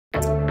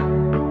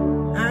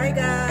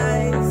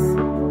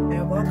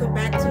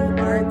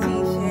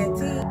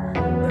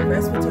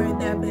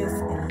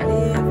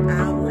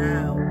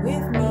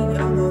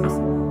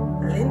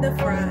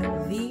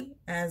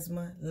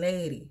asthma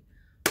lady.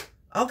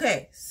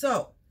 Okay,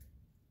 so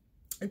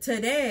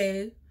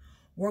today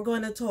we're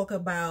going to talk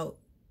about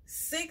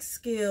 6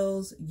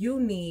 skills you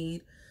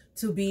need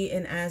to be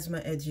an asthma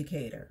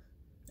educator.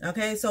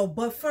 Okay, so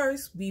but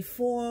first,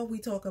 before we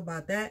talk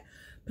about that,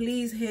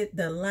 please hit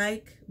the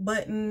like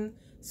button,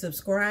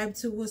 subscribe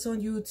to us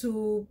on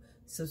YouTube,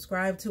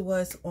 subscribe to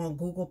us on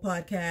Google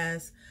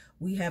Podcasts.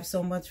 We have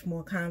so much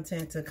more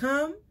content to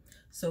come.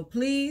 So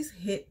please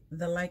hit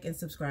the like and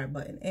subscribe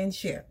button and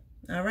share.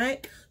 All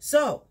right.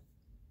 So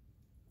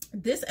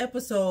this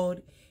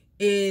episode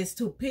is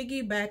to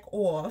piggyback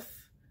off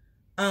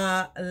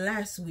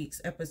last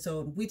week's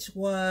episode, which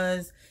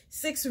was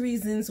 6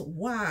 reasons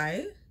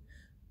why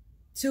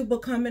to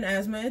become an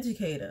asthma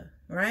educator.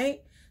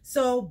 Right.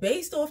 So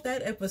based off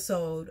that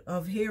episode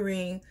of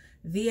hearing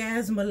the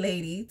asthma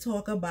lady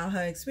talk about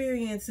her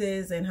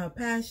experiences and her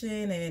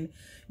passion and,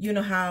 you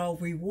know, how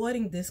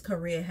rewarding this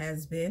career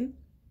has been,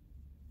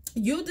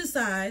 you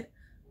decide,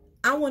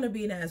 I want to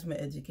be an asthma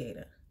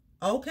educator.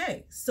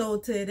 Okay, so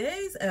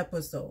today's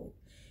episode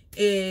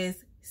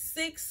is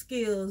 6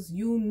 skills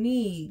you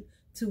need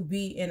to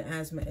be an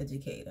asthma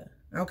educator.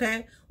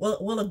 Okay,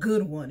 well, a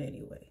good one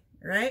anyway,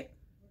 right?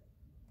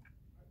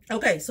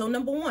 Okay, so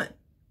number 1,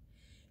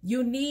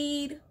 you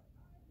need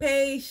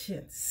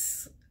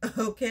patience.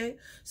 Okay,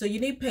 so you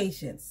need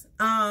patience.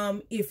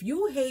 If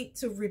you hate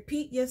to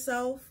repeat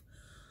yourself,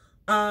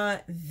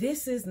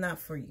 this is not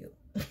for you.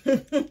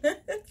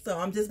 So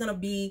I'm just gonna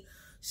be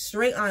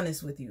straight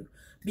honest with you,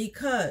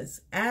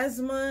 because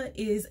asthma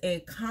is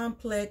a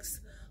complex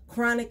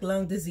chronic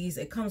lung disease.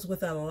 It comes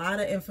with a lot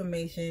of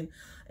information,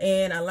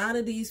 and a lot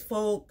of these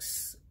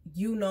folks,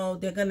 you know,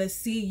 they're gonna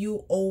see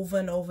you over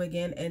and over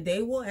again, and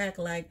they will act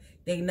like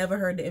they never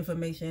heard the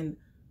information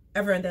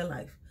ever in their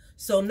life.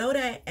 So know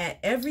that at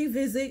every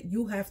visit,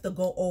 you have to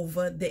go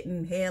over the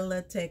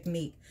inhaler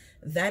technique.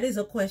 That is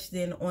a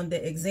question on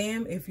the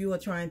exam. If you are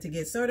trying to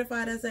get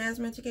certified as an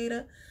asthma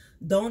educator,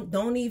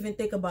 don't even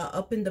think about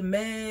upping the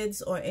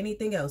meds or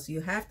anything else.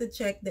 You have to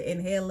check the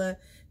inhaler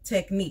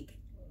technique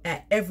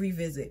at every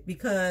visit,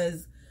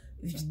 because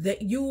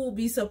you will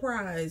be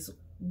surprised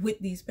with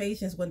these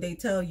patients when they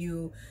tell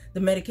you the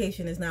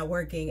medication is not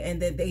working,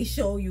 and then they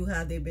show you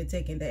how they've been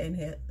taking the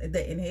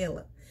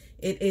inhaler.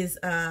 It is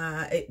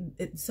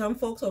some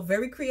folks are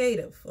very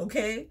creative.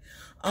 Okay.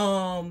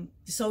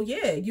 So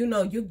yeah, you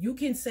know, you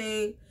can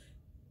say,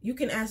 you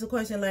can ask a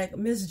question like,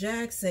 Miss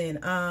Jackson,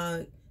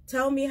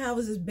 tell me how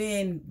has it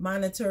been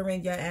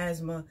monitoring your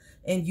asthma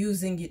and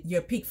using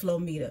your peak flow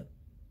meter?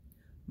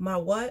 My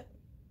what?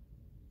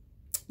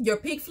 Your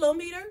peak flow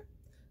meter?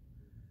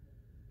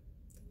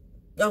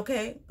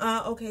 Okay.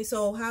 Okay.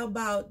 So how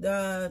about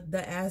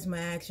the asthma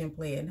action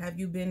plan? Have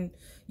you been,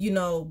 you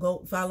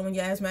know, following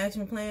your asthma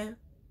action plan?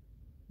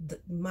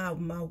 My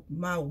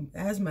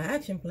asthma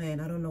action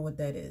plan, I don't know what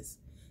that is.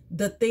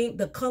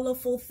 The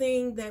colorful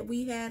thing that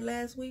we had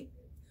last week.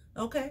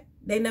 Okay,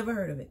 they never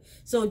heard of it.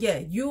 So yeah,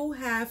 you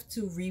have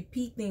to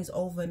repeat things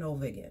over and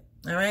over again.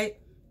 All right.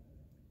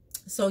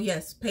 So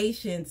yes,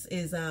 patience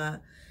is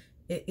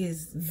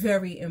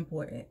very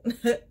important.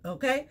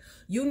 Okay,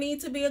 you need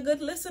to be a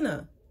good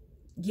listener.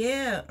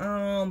 Yeah,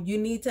 you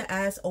need to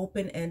ask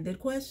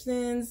open-ended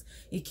questions.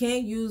 You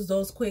can't use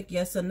those quick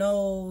yes or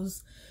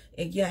no's.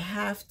 You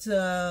have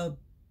to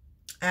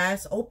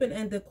ask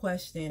open-ended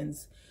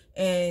questions,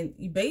 and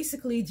you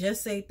basically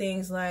just say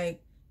things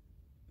like,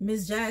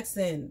 Miss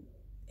Jackson,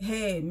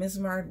 hey, Miss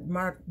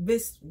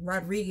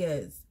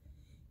Rodriguez,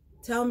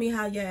 tell me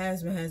how your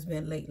asthma has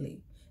been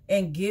lately,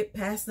 and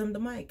pass them the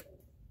mic.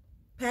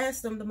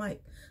 Pass them the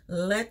mic.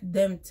 Let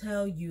them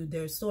tell you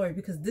their story,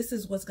 because this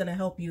is what's going to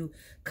help you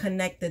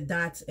connect the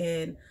dots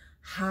and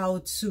how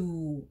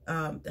to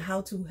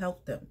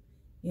help them.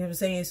 You know what I'm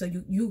saying? So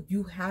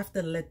you have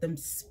to let them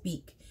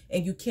speak,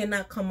 and you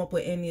cannot come up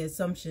with any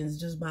assumptions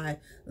just by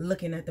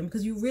looking at them,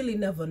 because you really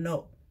never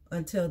know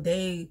until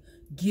they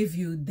give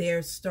you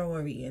their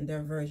story and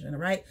their version,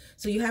 right?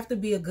 So you have to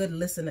be a good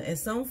listener. And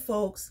some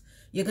folks,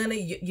 you're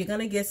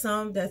gonna get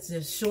some that's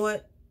just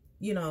short,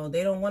 you know,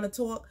 they don't want to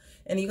talk,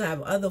 and you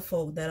have other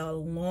folk that are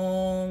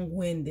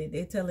long-winded.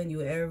 They're telling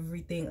you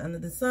everything under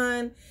the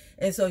sun,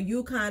 and so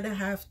you kind of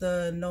have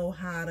to know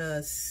how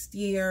to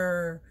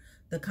steer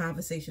the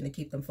conversation to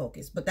keep them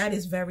focused. But that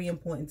is very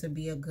important, to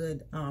be a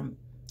good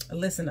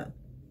listener.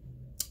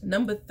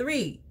 Number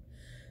 3,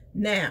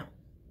 now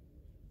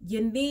you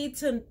need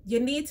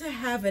to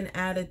have an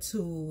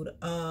attitude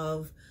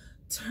of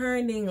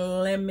turning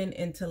lemon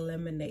into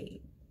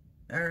lemonade.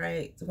 All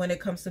right, when it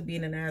comes to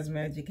being an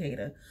asthma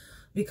educator,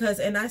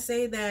 and I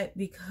say that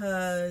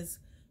because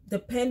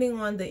depending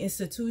on the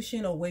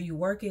institution or where you're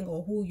working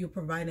or who you're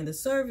providing the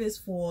service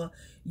for,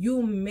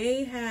 you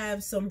may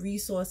have some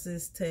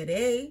resources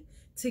today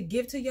to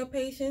give to your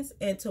patients,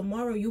 and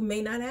tomorrow you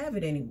may not have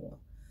it anymore.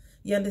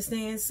 You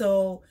understand?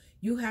 So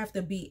you have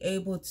to be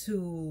able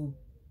to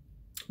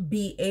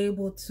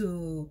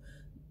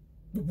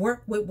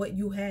work with what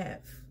you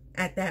have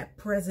at that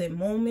present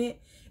moment,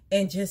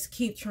 and just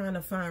keep trying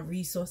to find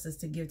resources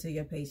to give to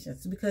your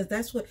patients, because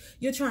that's what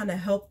you're trying to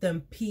help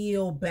them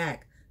peel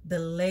back the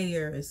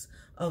layers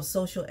of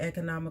social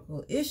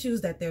economical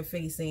issues that they're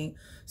facing.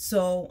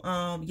 So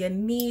you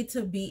need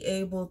to be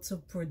able to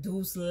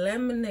produce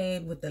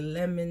lemonade with the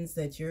lemons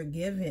that you're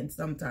given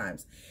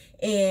sometimes.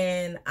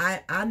 And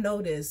I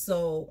know this.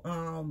 So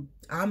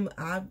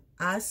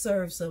I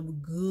serve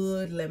some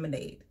good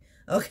lemonade,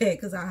 okay,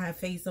 because I have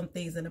faced some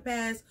things in the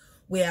past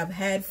where I've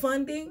had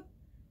funding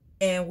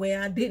and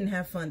where I didn't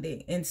have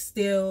funding and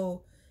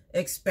still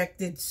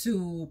expected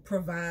to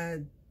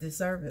provide the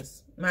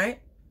service,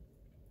 right?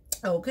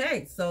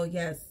 Okay, so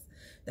yes,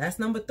 that's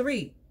number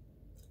 3.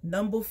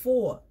 Number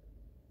 4,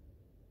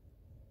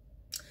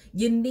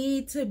 you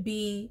need to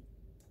be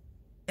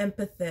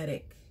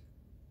empathetic.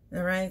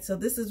 All right, so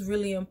this is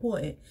really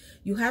important.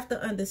 You have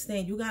to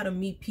understand, you got to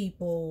meet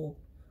people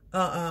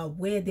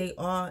where they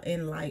are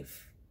in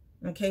life.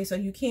 Okay, so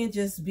you can't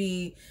just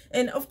be,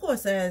 and of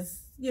course,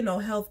 as you know,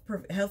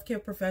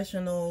 healthcare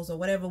professionals or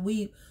whatever,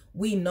 we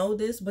know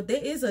this, but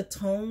there is a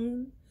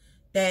tone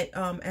that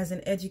as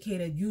an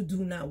educator you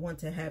do not want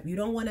to have. You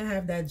don't want to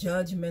have that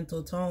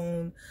judgmental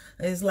tone.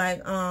 It's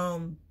like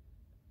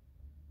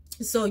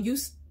so you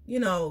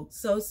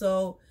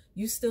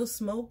still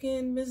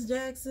smoking, Miss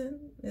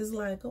Jackson? It's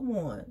like, come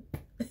on.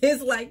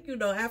 It's like, you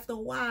know, after a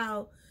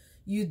while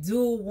you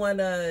do want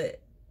to,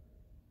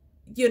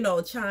 you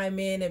know, chime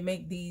in and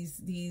make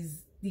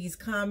these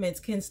comments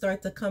can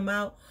start to come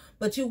out,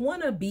 but you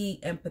want to be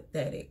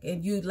empathetic,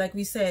 and you, like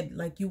we said,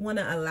 like you want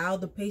to allow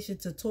the patient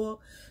to talk,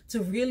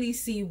 to really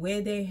see where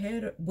their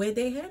head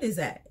is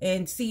at,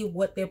 and see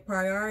what their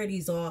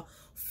priorities are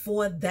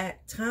for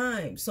that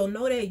time. So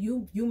know that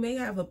you may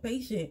have a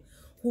patient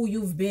who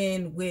you've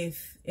been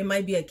with. It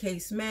might be a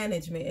case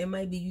management, it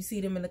might be you see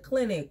them in the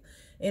clinic,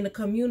 in the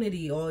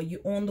community, or you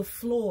on the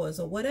floors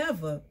or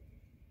whatever,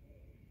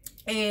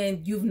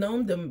 and you've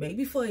known them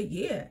maybe for a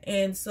year,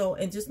 and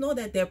just know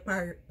that their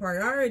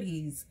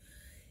priorities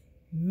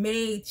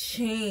may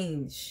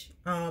change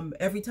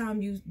every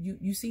time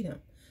you see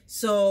them.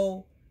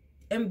 So,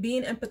 and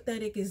being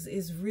empathetic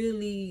is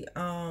really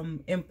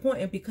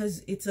important,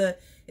 because it's a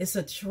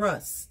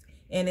trust,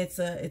 and it's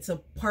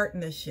a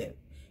partnership,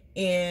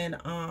 and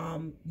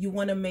you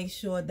want to make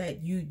sure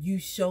that you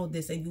show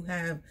this, and you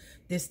have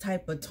this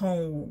type of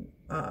tone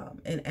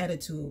and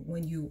attitude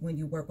when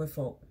you work with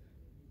folk.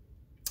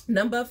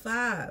 Number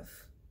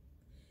 5,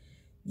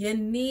 you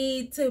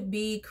need to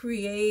be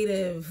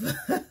creative.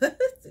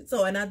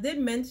 So, and I did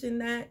mention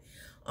that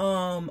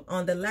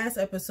on the last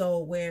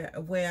episode where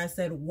I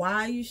said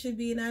why you should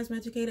be an asthma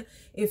educator.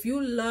 If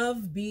you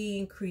love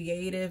being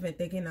creative and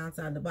thinking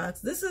outside the box,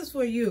 this is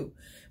for you,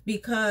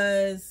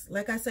 because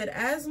like I said,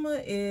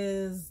 asthma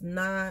is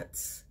not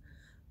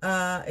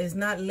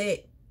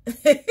lit.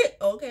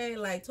 Okay,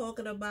 like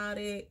talking about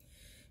it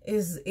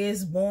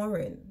is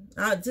boring.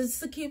 Just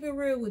to keep it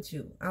real with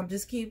you, I'm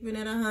just keeping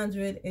it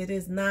 100. It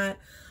is not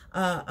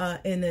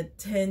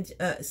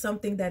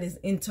something that is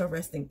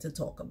interesting to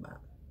talk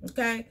about.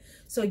 Okay,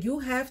 so you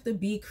have to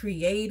be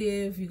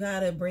creative. You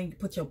gotta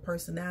put your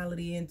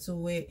personality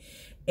into it.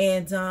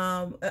 And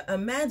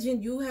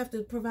imagine you have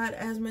to provide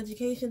asthma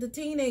education to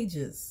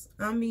teenagers.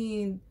 I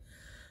mean,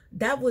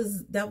 there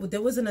was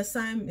an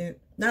assignment,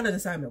 not an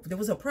assignment, but there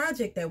was a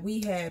project that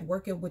we had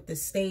working with the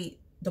state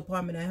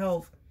Department of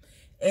Health.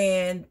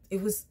 And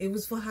it was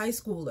for high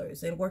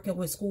schoolers and working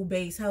with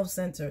school-based health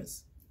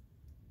centers.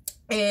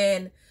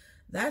 And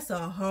that's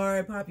a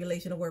hard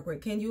population to work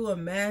with. Can you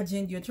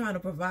imagine you're trying to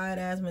provide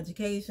asthma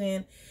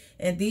education,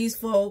 and these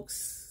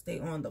folks, they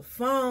on the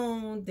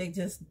phone, they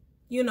just,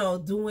 you know,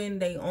 doing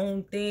their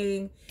own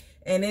thing.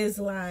 And it's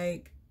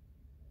like,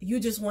 you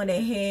just want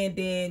to hand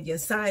in your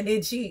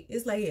sign-in sheet.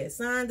 It's like, yeah,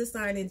 sign the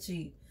sign-in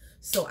sheet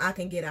so I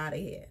can get out of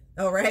here.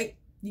 All right?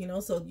 You know,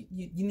 so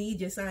you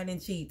need your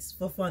sign-in sheets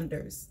for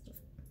funders.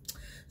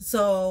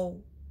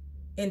 So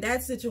in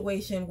that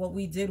situation, what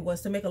we did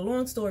was, to make a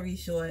long story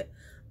short,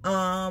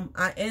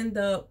 I end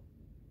up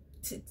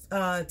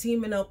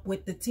teaming up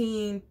with the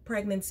Teen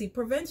Pregnancy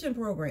Prevention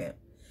Program.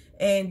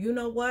 And you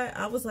know what?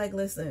 I was like,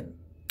 listen,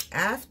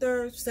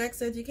 after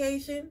sex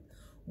education,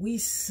 we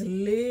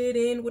slid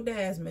in with the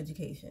asthma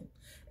education.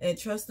 And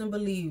trust and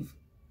believe,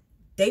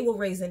 they were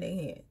raising their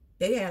hand.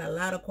 They had a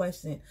lot of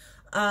questions.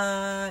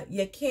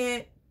 You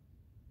can't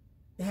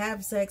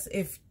have sex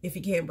if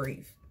you can't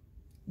breathe.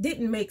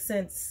 Didn't make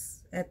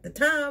sense at the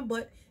time,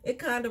 but it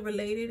kind of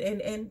related,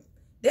 and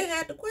they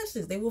had the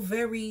questions. They were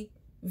very,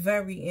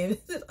 very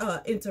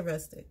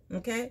interested.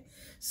 Okay,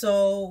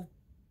 so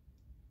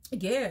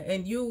yeah,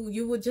 and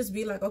you would just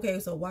be like, okay,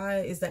 so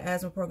why is the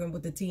asthma program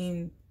with the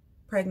Teen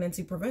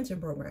Pregnancy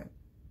Prevention Program?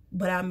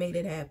 But I made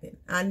it happen.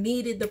 I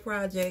needed the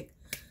project.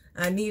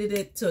 I needed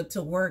it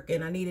to work,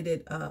 and I needed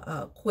it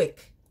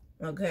quick.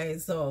 Okay,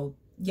 so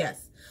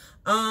yes.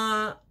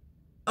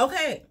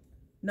 Okay,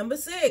 number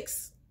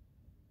 6.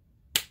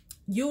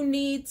 You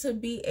need to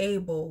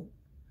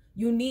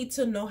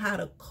know how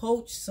to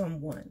coach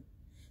someone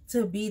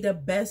to be the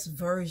best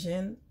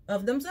version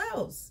of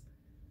themselves.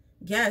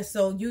 Yeah,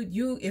 so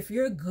if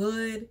you're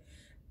good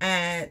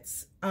at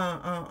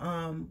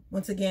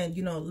once again,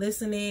 you know,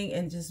 listening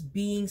and just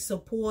being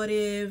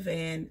supportive.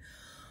 And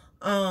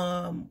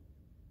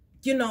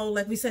you know,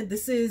 like we said,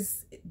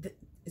 it's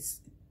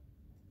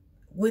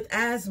with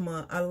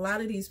asthma, a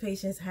lot of these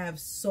patients have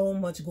so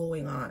much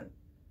going on,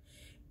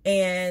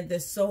 and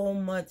there's so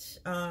much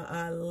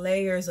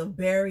layers of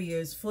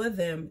barriers for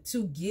them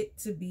to get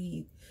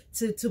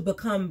to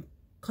become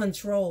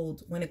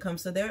controlled when it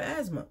comes to their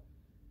asthma.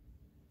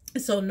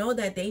 So know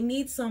that they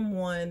need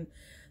someone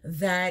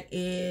that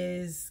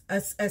is a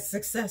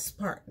success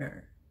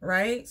partner,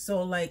 right?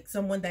 So like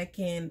someone that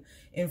can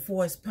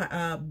enforce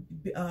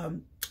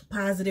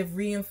positive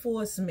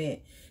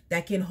reinforcement,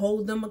 that can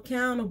hold them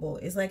accountable.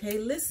 It's like, hey,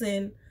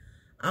 listen,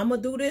 I'm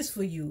gonna do this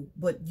for you,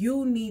 but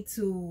you need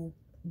to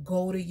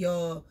go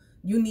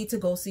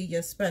see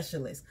your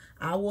specialist.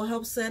 I will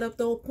help set up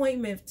the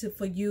appointment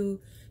for you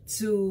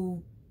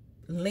to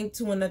link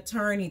to an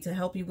attorney to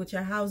help you with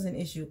your housing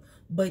issue,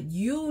 but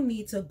you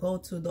need to go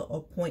to the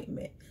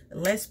appointment.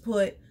 Let's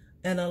put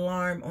an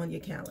alarm on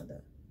your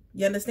calendar.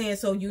 You understand?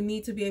 So you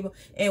need to be able,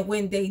 and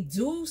when they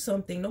do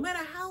something, no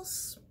matter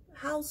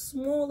how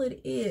small it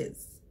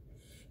is,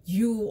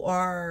 you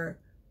are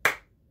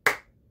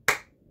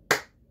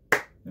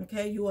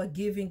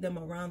giving them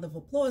a round of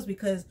applause,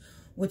 because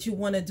what you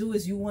want to do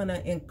is you want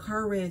to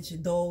encourage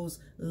those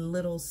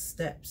little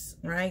steps,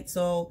 right?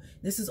 So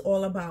this is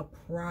all about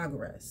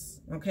progress.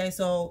 Okay,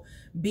 so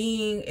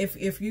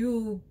if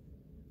you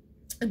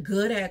are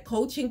good at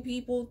coaching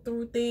people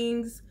through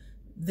things,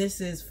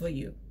 this is for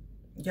you.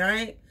 All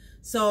right,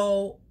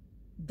 so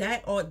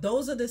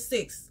those are the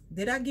 6.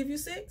 Did I give you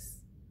 6?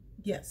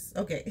 Yes.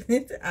 Okay.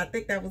 I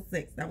think that was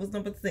 6. That was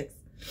number 6.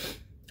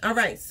 All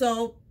right,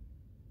 so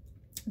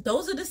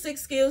those are the 6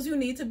 skills you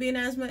need to be an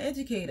asthma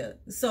educator.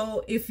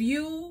 So if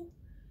you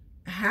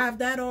have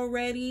that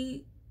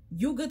already,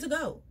 you good to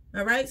go.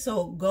 All right,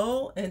 so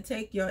go and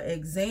take your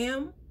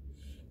exam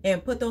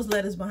and put those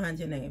letters behind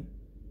your name.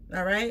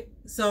 All right,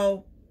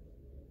 so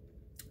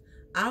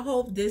I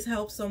hope this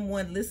helps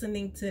someone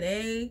listening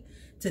today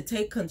to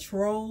take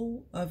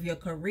control of your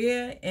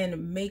career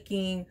and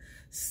making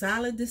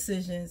solid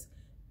decisions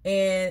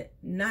and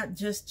not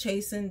just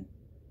chasing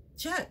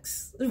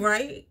checks,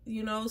 right?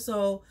 You know,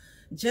 so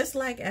just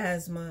like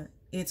asthma,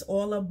 it's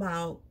all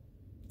about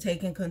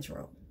taking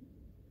control.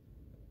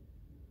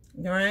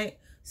 All right,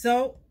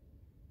 so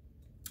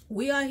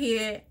we are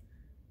here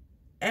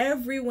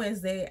every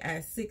Wednesday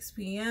at 6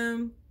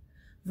 p.m.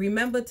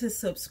 Remember to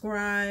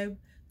subscribe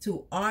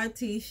to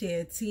Rts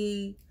Share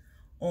Tea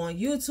on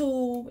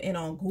YouTube and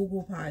on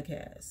Google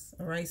Podcasts.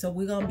 All right, so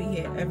we're gonna be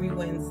here every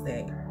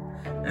Wednesday.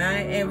 All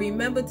right, and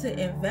remember to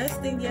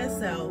invest in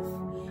yourself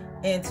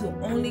and to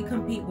only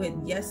compete with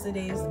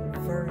yesterday's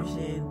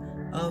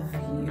version of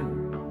you.